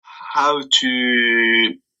how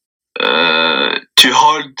to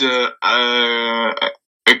hold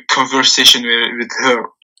a conversation with her.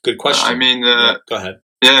 Good question. Go ahead.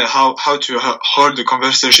 Yeah, how to hold the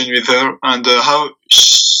conversation with her, and how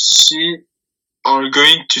she are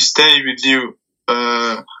going to stay with you.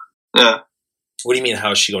 Yeah. What do you mean,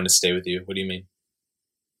 how is she going to stay with you? What do you mean?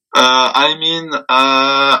 How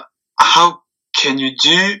can you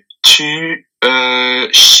do to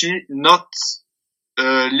she not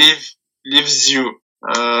leaves you?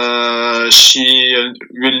 She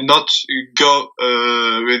will not go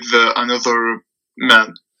with another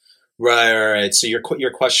man. Right. So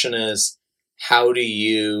your question is, how do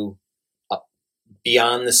you,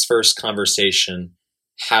 beyond this first conversation,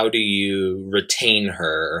 how do you retain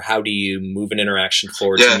her, or how do you move an interaction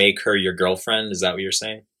forward to make her your girlfriend? Is that what you're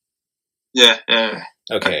saying? Yeah.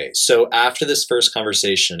 Okay, so after this first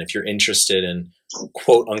conversation, if you're interested in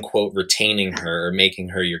quote unquote retaining her or making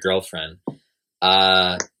her your girlfriend,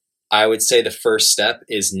 I would say the first step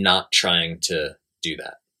is not trying to do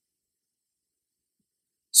that.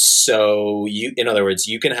 So in other words,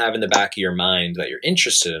 you can have in the back of your mind that you're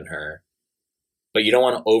interested in her, but you don't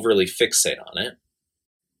want to overly fixate on it.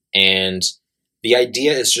 And the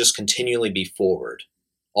idea is just continually be forward,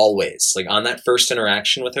 always. Like on that first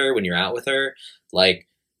interaction with her, when you're out with her, like,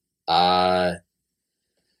 always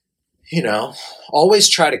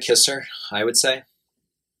try to kiss her, I would say.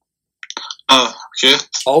 Okay.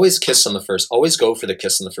 Always kiss on the first, always go for the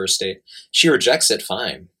kiss on the first date. She rejects it,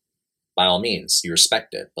 fine. By all means, you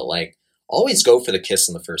respect it. But like, always go for the kiss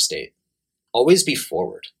on the first date. Always be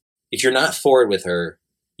forward. If you're not forward with her,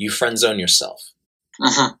 you friend zone yourself.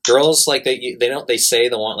 Mm-hmm. Girls, like they say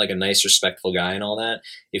they want like a nice, respectful guy and all that.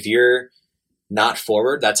 If you're not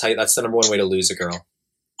forward, that's the number one way to lose a girl.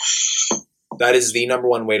 That is the number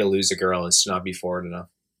one way to lose a girl, is to not be forward enough.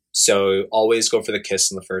 So always go for the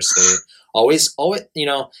kiss on the first date. Always,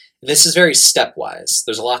 this is very stepwise.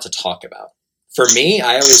 There's a lot to talk about. For me,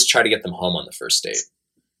 I always try to get them home on the first date.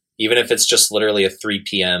 Even if it's just literally a 3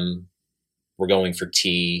 p.m., we're going for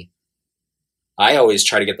tea. I always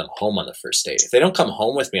try to get them home on the first date. If they don't come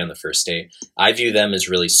home with me on the first date, I view them as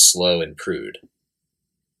really slow and prude.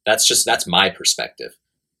 That's my perspective.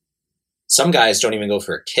 Some guys don't even go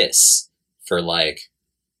for a kiss for like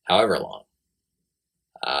however long.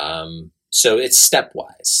 So it's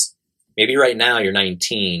stepwise. Maybe right now you're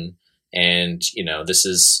 19 and this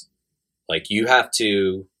is like, you have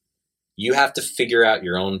to figure out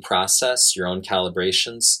your own process, your own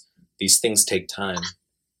calibrations. These things take time.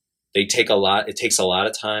 It takes a lot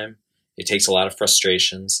of time. It takes a lot of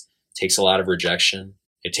frustrations. It takes a lot of rejection.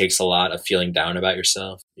 It takes a lot of feeling down about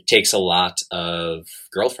yourself. It takes a lot of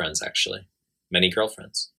girlfriends, actually. Many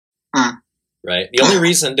girlfriends. Right? The only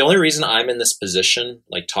reason I'm in this position,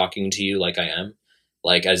 like talking to you like I am,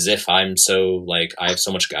 like as if I'm so, like I have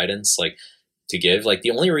so much guidance, like to give, like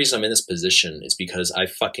the only reason I'm in this position is because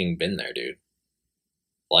I've fucking been there, dude.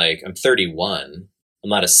 Like I'm 31. I'm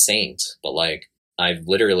not a saint, but like I've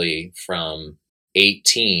literally from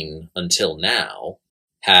 18 until now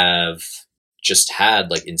have just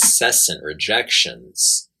had like incessant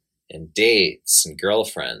rejections and dates and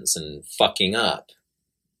girlfriends and fucking up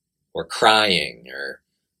or crying or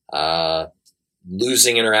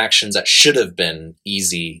losing interactions that should have been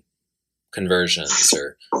easy conversions,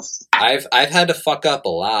 or I've had to fuck up a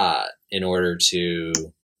lot in order to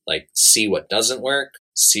like see what doesn't work,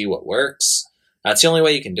 see what works. That's the only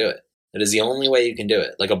way you can do it. It is the only way you can do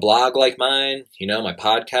it. Like a blog like mine, my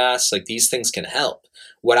podcast, like these things can help.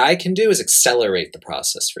 What I can do is accelerate the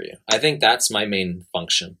process for you. I think that's my main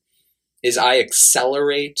function, is I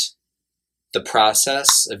accelerate the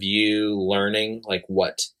process of you learning like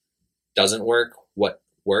what doesn't work, what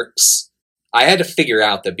works. I had to figure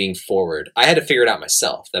out that being forward, I had to figure it out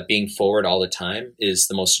myself, that being forward all the time is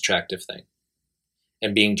the most attractive thing.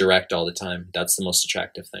 And being direct all the time, that's the most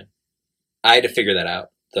attractive thing. I had to figure that out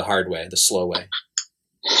the hard way, the slow way.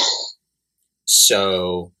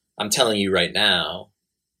 So I'm telling you right now,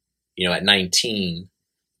 at 19,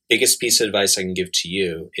 biggest piece of advice I can give to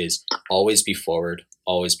you is always be forward,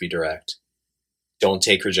 always be direct. Don't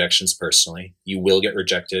take rejections personally. You will get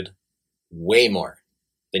rejected way more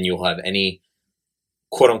than you'll have any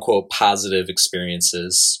quote unquote positive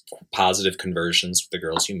experiences, positive conversions with the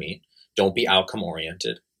girls you meet. Don't be outcome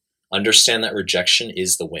oriented. Understand that rejection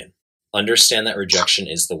is the win. Understand that rejection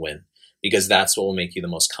is the win, because that's what will make you the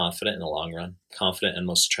most confident in the long run, confident and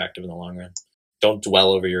most attractive in the long run. Don't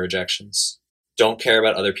dwell over your rejections. Don't care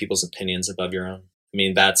about other people's opinions above your own. I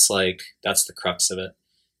mean, that's the crux of it.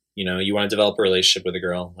 You want to develop a relationship with a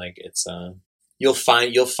girl, like it's, you'll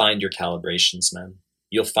find your calibrations, man.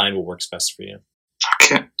 You'll find what works best for you.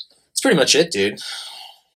 Okay. pretty much it, dude.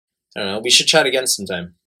 I don't know. We should chat again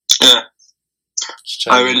sometime. Yeah.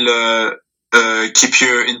 I will keep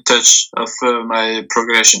you in touch of my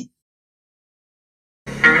progression.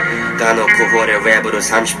 다 놓고 후월에 랩으로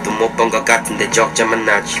 30분 못 본 것 같은데 적자만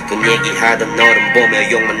나지 분 얘기하던 너를 보며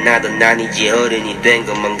욕만 나던 난 이제 어른이 된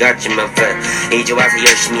것만 같지만 이제 와서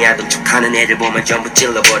열심히 하던 척하는 애들 보면 전부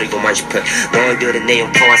찔러버리고만 싶어 너희들의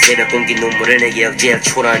내용 포화 새벽 공기 눈물을 내게 제일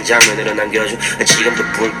초라한 장면으로 남겨줘 지금도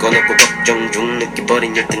불 꺼놓고 걱정 중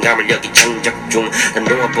느껴버린 열등감을 여기 장작 중난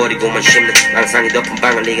놓아버리고만 싶는 망상이 덮은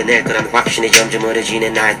방을 이겨낼 거란 확신이 점점 어려지네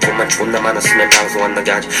나의 돈만 존나 많았으면 방송 안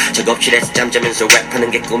나가지 작업실에서 잠자면서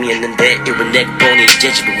랩하는 게 꿈이었는데 이런 내가 보니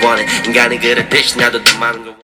이제 집을 원해 인간은 그래 대신 나도 더 많은 거